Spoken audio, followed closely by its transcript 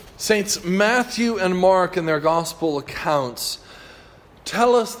Saints Matthew and Mark in their gospel accounts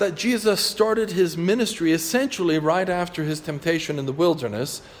tell us that Jesus started his ministry essentially right after his temptation in the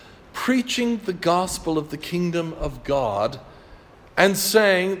wilderness, preaching the gospel of the kingdom of God and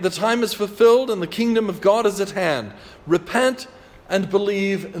saying, "The time is fulfilled and the kingdom of God is at hand. Repent and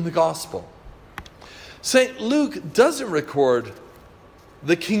believe in the gospel." St. Luke doesn't record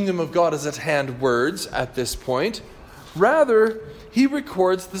 "the kingdom of God is at hand" words at this point. Rather, he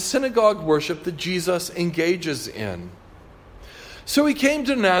records the synagogue worship that Jesus engages in. So he came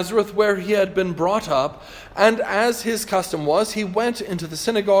to Nazareth where he had been brought up, and as his custom was, he went into the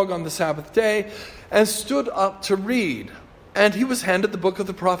synagogue on the Sabbath day and stood up to read. And he was handed the book of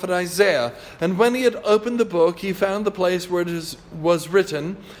the prophet Isaiah. And when he had opened the book, he found the place where it was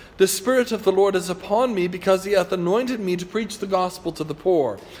written, "The Spirit of the Lord is upon me, because he hath anointed me to preach the gospel to the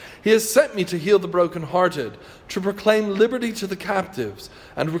poor. He has sent me to heal the brokenhearted, to proclaim liberty to the captives,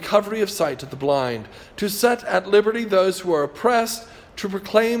 and recovery of sight to the blind, to set at liberty those who are oppressed, to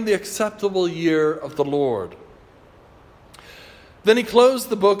proclaim the acceptable year of the Lord." Then he closed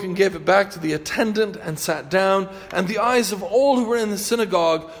the book and gave it back to the attendant and sat down, and the eyes of all who were in the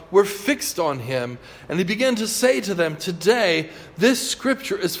synagogue were fixed on him, and he began to say to them, "Today this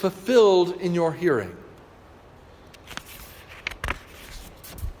scripture is fulfilled in your hearing."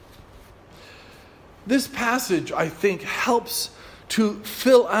 This passage, I think, helps to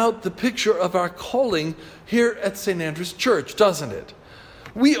fill out the picture of our calling here at St. Andrew's Church, doesn't it?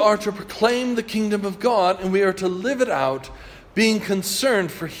 We are to proclaim the kingdom of God, and we are to live it out, being concerned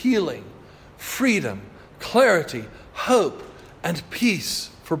for healing, freedom, clarity, hope, and peace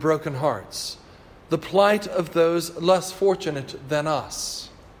for broken hearts, the plight of those less fortunate than us.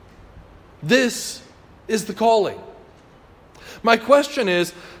 This is the calling. My question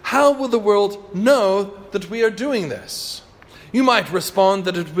is, how will the world know that we are doing this? You might respond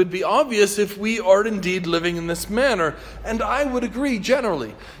that it would be obvious if we are indeed living in this manner, and I would agree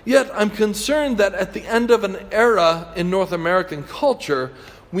generally. Yet I'm concerned that at the end of an era in North American culture,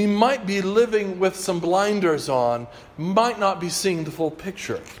 we might be living with some blinders on, might not be seeing the full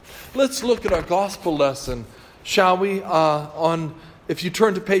picture. Let's look at our gospel lesson, shall we? If you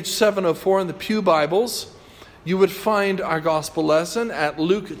turn to page 704 in the Pew Bibles, you would find our gospel lesson at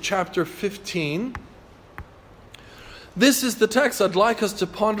Luke chapter 15. This is the text I'd like us to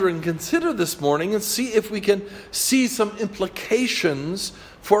ponder and consider this morning and see if we can see some implications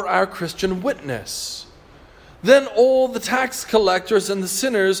for our Christian witness. Then all the tax collectors and the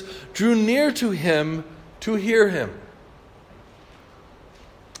sinners drew near to him to hear him.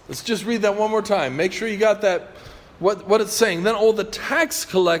 Let's just read that one more time. Make sure you got that, what it's saying. Then all the tax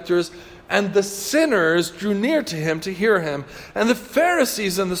collectors and the sinners drew near to him to hear him. And the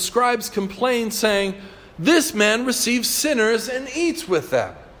Pharisees and the scribes complained, saying, "This man receives sinners and eats with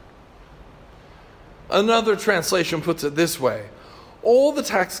them." Another translation puts it this way: all the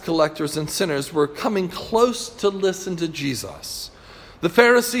tax collectors and sinners were coming close to listen to Jesus. The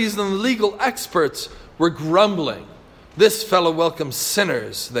Pharisees and the legal experts were grumbling. "This fellow welcomes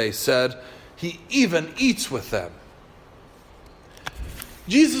sinners," they said. "He even eats with them."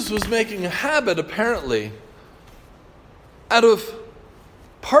 Jesus was making a habit, apparently, out of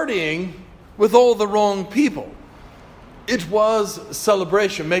partying with all the wrong people. It was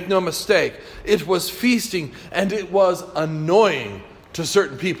celebration, make no mistake. It was feasting, and it was annoying to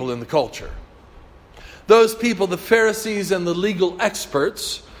certain people in the culture. Those people, the Pharisees and the legal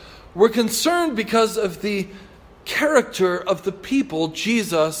experts, were concerned because of the character of the people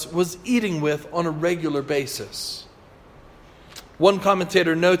Jesus was eating with on a regular basis. One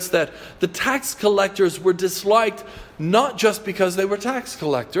commentator notes that the tax collectors were disliked not just because they were tax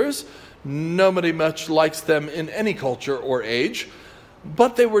collectors. Nobody much likes them in any culture or age.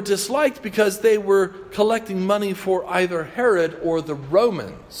 But they were disliked because they were collecting money for either Herod or the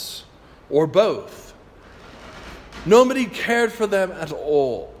Romans, or both. Nobody cared for them at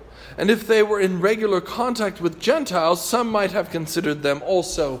all. And if they were in regular contact with Gentiles, some might have considered them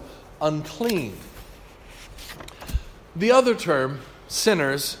also unclean. The other term,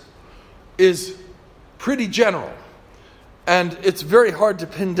 sinners, is pretty general. And it's very hard to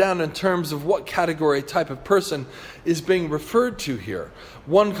pin down in terms of what category type of person is being referred to here.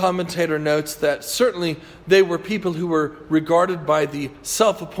 One commentator notes that certainly they were people who were regarded by the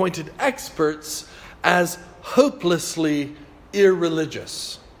self-appointed experts as hopelessly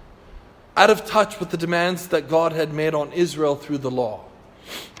irreligious, out of touch with the demands that God had made on Israel through the law.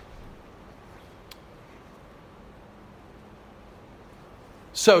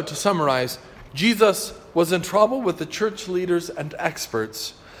 So, to summarize, Jesus was in trouble with the church leaders and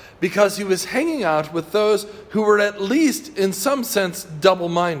experts because he was hanging out with those who were at least in some sense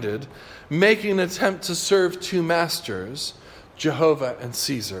double-minded, making an attempt to serve two masters, Jehovah and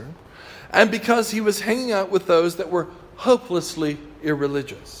Caesar, and because he was hanging out with those that were hopelessly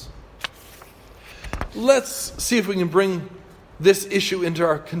irreligious. Let's see if we can bring this issue into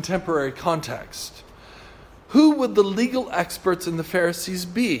our contemporary context. Who would the legal experts and the Pharisees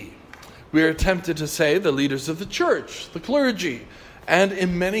be? We are tempted to say the leaders of the church, the clergy, and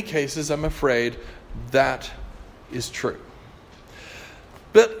in many cases, I'm afraid, that is true.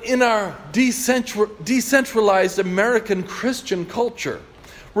 But in our decentralized American Christian culture,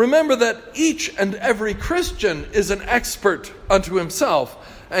 remember that each and every Christian is an expert unto himself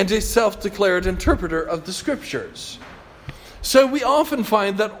and a self-declared interpreter of the Scriptures. So we often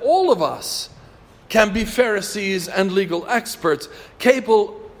find that all of us can be Pharisees and legal experts,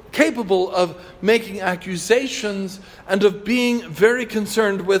 capable of making accusations and of being very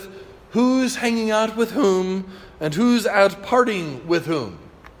concerned with who's hanging out with whom and who's out partying with whom.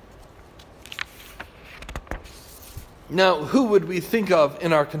 Now, who would we think of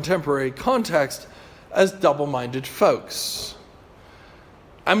in our contemporary context as double-minded folks?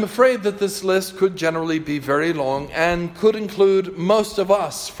 I'm afraid that this list could generally be very long and could include most of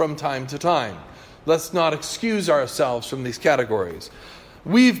us from time to time. Let's not excuse ourselves from these categories.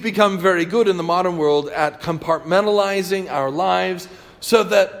 We've become very good in the modern world at compartmentalizing our lives so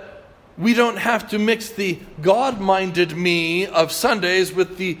that we don't have to mix the God-minded me of Sundays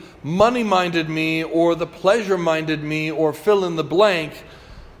with the money-minded me or the pleasure-minded me or fill in the blank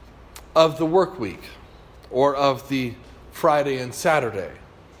of the work week or of the Friday and Saturday.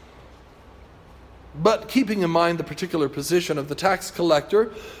 But keeping in mind the particular position of the tax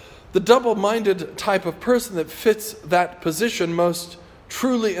collector, the double-minded type of person that fits that position most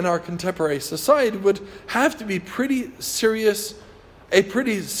truly in our contemporary society would have to be a pretty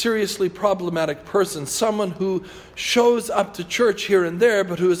seriously problematic person, someone who shows up to church here and there,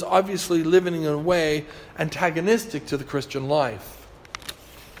 but who is obviously living in a way antagonistic to the Christian life.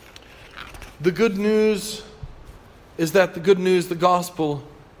 The good news is that the gospel,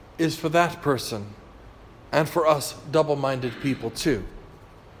 is for that person and for us double-minded people too.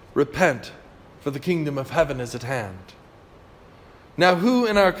 Repent, for the kingdom of heaven is at hand. Now, who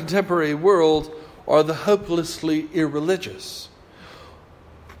in our contemporary world are the hopelessly irreligious?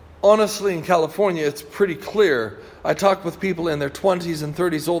 Honestly, in California, it's pretty clear. I talk with people in their 20s and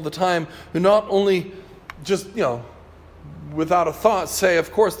 30s all the time who not only just, without a thought say,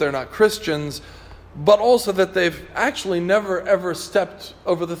 of course, they're not Christians, but also that they've actually never, ever stepped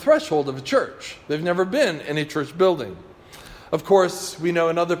over the threshold of a church. They've never been in a church building. Of course, we know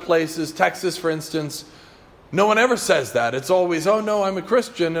in other places, Texas, for instance, no one ever says that. It's always, oh no, I'm a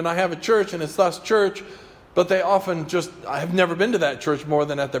Christian and I have a church and it's thus church. But they often I have never been to that church more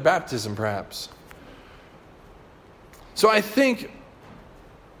than at their baptism, perhaps. So I think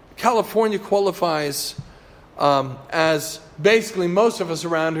California qualifies as basically most of us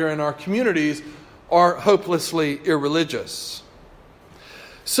around here in our communities are hopelessly irreligious.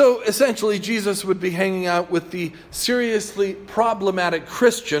 So essentially, Jesus would be hanging out with the seriously problematic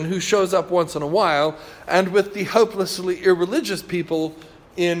Christian who shows up once in a while, and with the hopelessly irreligious people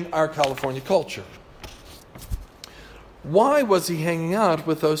in our California culture. Why was he hanging out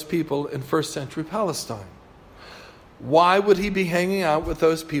with those people in first century Palestine? Why would he be hanging out with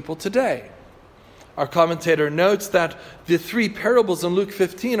those people today? Our commentator notes that the three parables in Luke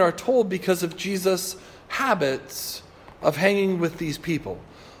 15 are told because of Jesus' habits of hanging with these people.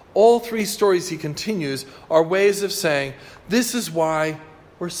 All three stories, he continues, are ways of saying, this is why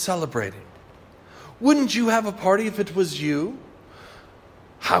we're celebrating. Wouldn't you have a party if it was you?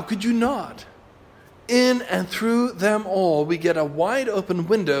 How could you not? In and through them all, we get a wide open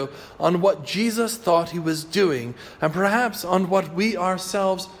window on what Jesus thought he was doing, and perhaps on what we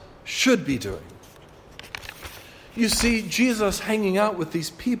ourselves should be doing. You see, Jesus hanging out with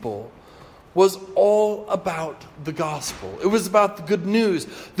these people was all about the gospel. It was about the good news,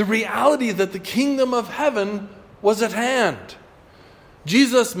 the reality that the kingdom of heaven was at hand.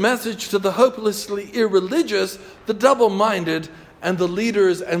 Jesus' message to the hopelessly irreligious, the double-minded, and the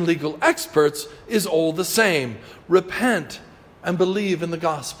leaders and legal experts is all the same. Repent and believe in the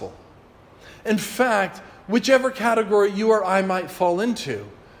gospel. In fact, whichever category you or I might fall into,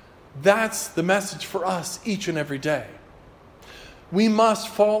 that's the message for us each and every day. We must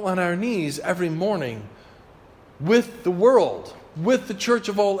fall on our knees every morning with the world, with the church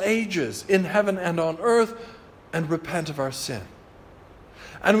of all ages, in heaven and on earth, and repent of our sin.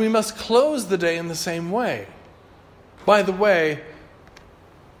 And we must close the day in the same way. By the way,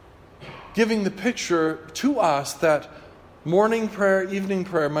 giving the picture to us that Morning prayer, evening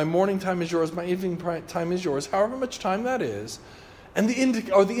prayer. My morning time is yours, my evening time is yours, however much time that is. And the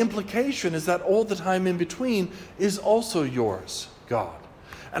implication is that all the time in between is also yours, God.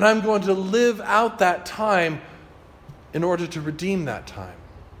 And I'm going to live out that time in order to redeem that time.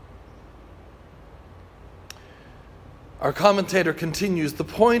 Our commentator continues, the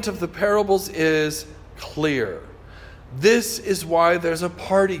point of the parables is clear. This is why there's a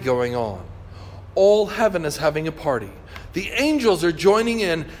party going on. All heaven is having a party. The angels are joining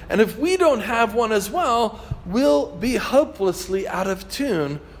in, and if we don't have one as well, we'll be hopelessly out of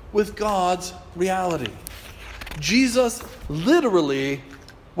tune with God's reality. Jesus literally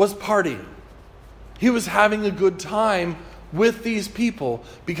was partying. He was having a good time with these people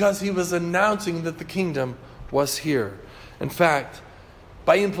because he was announcing that the kingdom was here. In fact,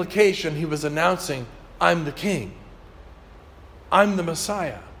 by implication, he was announcing, I'm the king. I'm the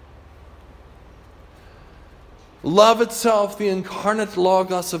Messiah. Love itself, the incarnate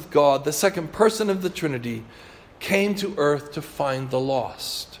Logos of God, the second person of the Trinity, came to earth to find the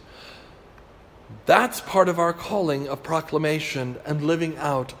lost. That's part of our calling of proclamation and living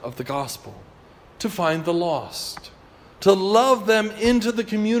out of the gospel. To find the lost. To love them into the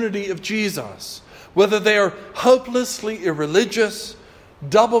community of Jesus. Whether they are hopelessly irreligious,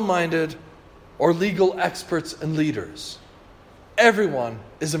 double-minded, or legal experts and leaders. Everyone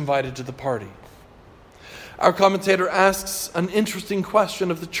is invited to the party. Our commentator asks an interesting question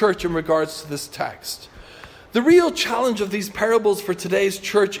of the church in regards to this text. The real challenge of these parables for today's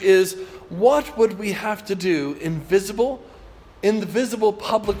church is, what would we have to do in the visible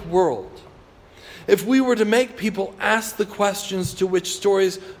public world if we were to make people ask the questions to which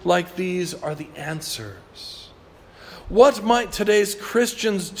stories like these are the answers? What might today's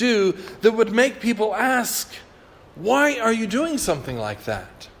Christians do that would make people ask, why are you doing something like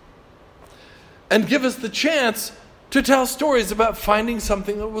that? And give us the chance to tell stories about finding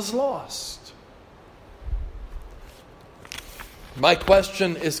something that was lost. My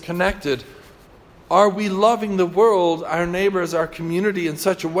question is connected. Are we loving the world, our neighbors, our community in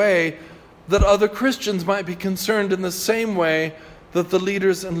such a way that other Christians might be concerned in the same way that the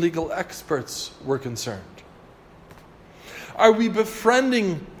leaders and legal experts were concerned? Are we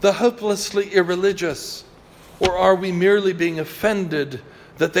befriending the hopelessly irreligious, or are we merely being offended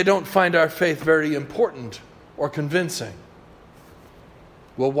that they don't find our faith very important or convincing?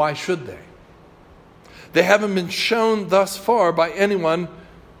 Well, why should they? They haven't been shown thus far by anyone,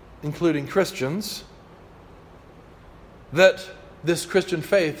 including Christians, that this Christian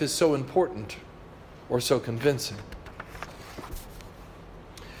faith is so important or so convincing.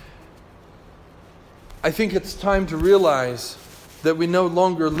 I think it's time to realize that we no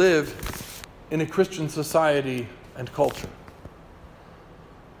longer live in a Christian society and culture.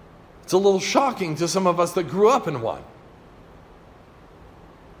 It's a little shocking to some of us that grew up in one.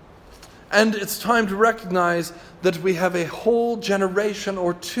 And it's time to recognize that we have a whole generation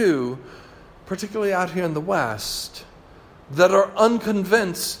or two, particularly out here in the West, that are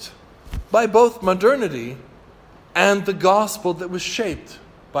unconvinced by both modernity and the gospel that was shaped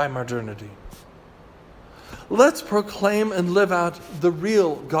by modernity. Let's proclaim and live out the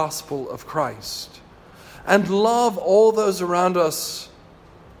real gospel of Christ and love all those around us,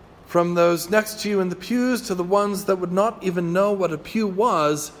 from those next to you in the pews to the ones that would not even know what a pew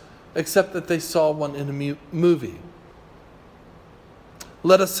was except that they saw one in a movie.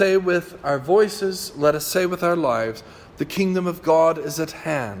 Let us say with our voices, let us say with our lives, the kingdom of God is at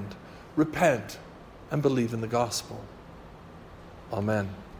hand. Repent and believe in the gospel. Amen.